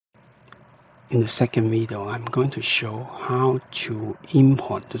In the second video, I'm going to show how to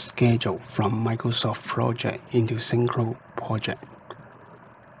import the schedule from Microsoft Project into Synchro project.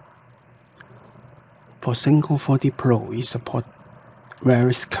 For Synchro 40 Pro, it supports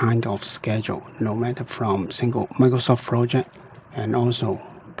various kinds of schedule, no matter from Microsoft Project and also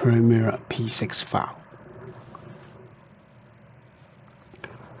Premiere P6 file.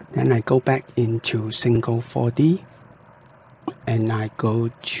 Then I go back into Synchro 4D and I go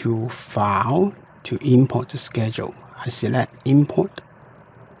to File to import the schedule. I select Import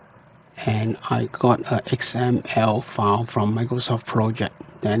and I got a XML file from Microsoft Project.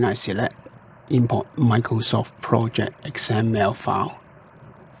 Then I select Import Microsoft Project XML file.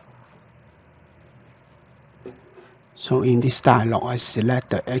 So in this dialog, I select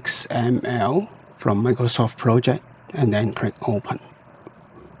the XML from Microsoft Project and then click Open.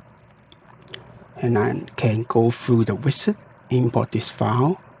 And I can go through the wizard, import this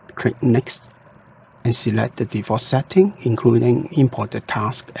file, click Next, and select the default setting, including import the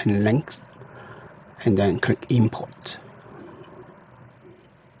task and links, and then click Import.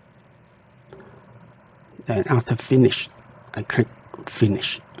 Then after Finish, I click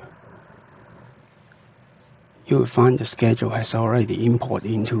Finish. You will find the schedule has already imported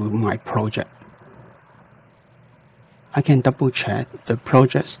into my project. I can double check the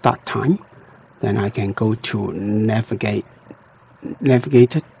project start time. Then I can go to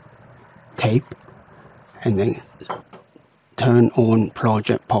Navigated tab and then turn on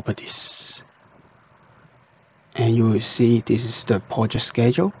project properties. And you will see this is the project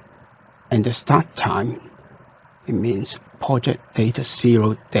schedule and the start time. It means project data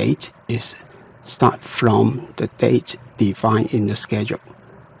 0 date is start from the date defined in the schedule.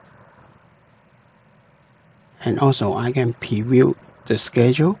 And also I can preview the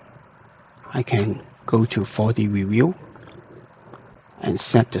schedule. I can go to 4D review and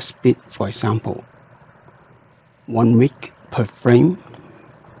set the speed, for example, 1 week per frame,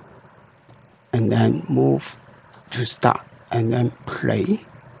 and then move to start and then play.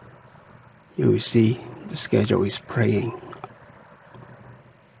 You will see the schedule is playing.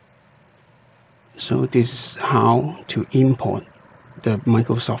 So this is how to import the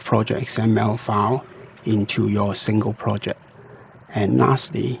Microsoft Project XML file into your single project. And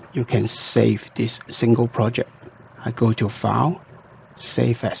lastly, you can save this single project. I go to File,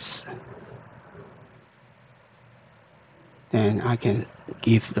 Save As. Then I can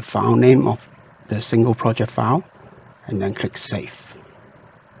give the file name of the single project file and then click Save.